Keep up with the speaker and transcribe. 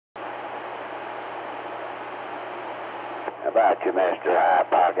about you, Mr. High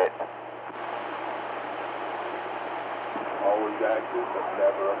Pocket? Always active, but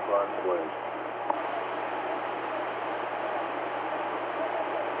never a fun place.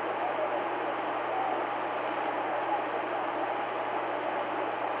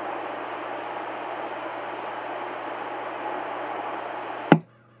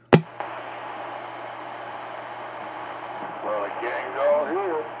 Well, the gang's all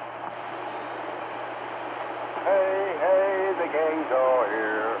here. Hey, the gang's all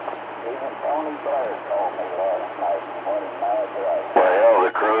here. Even Tony Blair told me last night when he married right. Well, the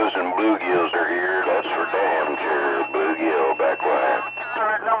crows and bluegills are here. That's for damn sure. Bluegill, back quiet.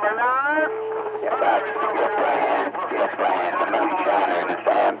 Number 9. You're playing the Moonshiner in the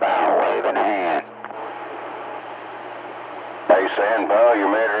sandbar waving hand. Hey, Sandpile, you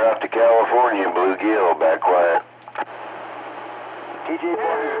made her up to California, bluegill, back quiet. TJ 001.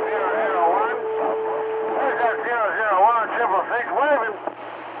 There's that 001 666 waving.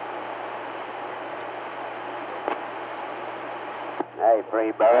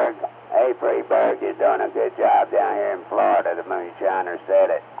 Hey, Freeburg, you're doing a good job down here in Florida. The Moonshiner said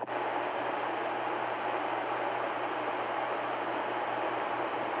it.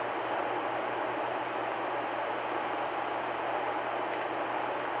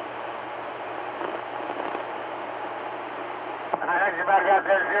 I heard you back out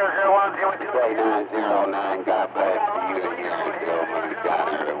there 001. Say 909, God bless you and yours, Bill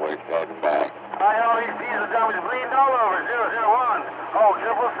Moonshiner, and we're heading back. I know these diesel dummies bleeding all over 001. Oh,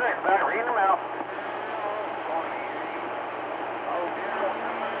 666, back reading them out.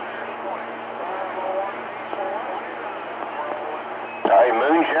 Hey,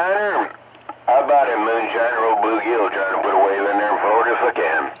 Moonshiner. How about it, Moonshiner? Old bluegill trying to put a wave in there in Florida if I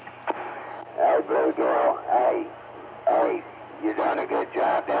can. Hey, Bluegill, hey, you're doing a good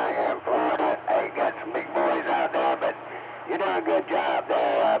job down here in Florida. Hey, got some big boys out there, but you're doing a good job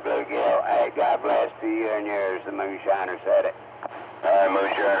there, Bluegill. Hey, God bless to you and yours, the Moonshiner said it. Hi,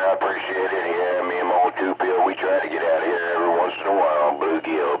 Moonshiner, I appreciate it. Yeah, me and my old two-pill, we try to get out of here every once in a while.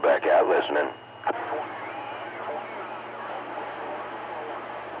 Bluegill, back out listening.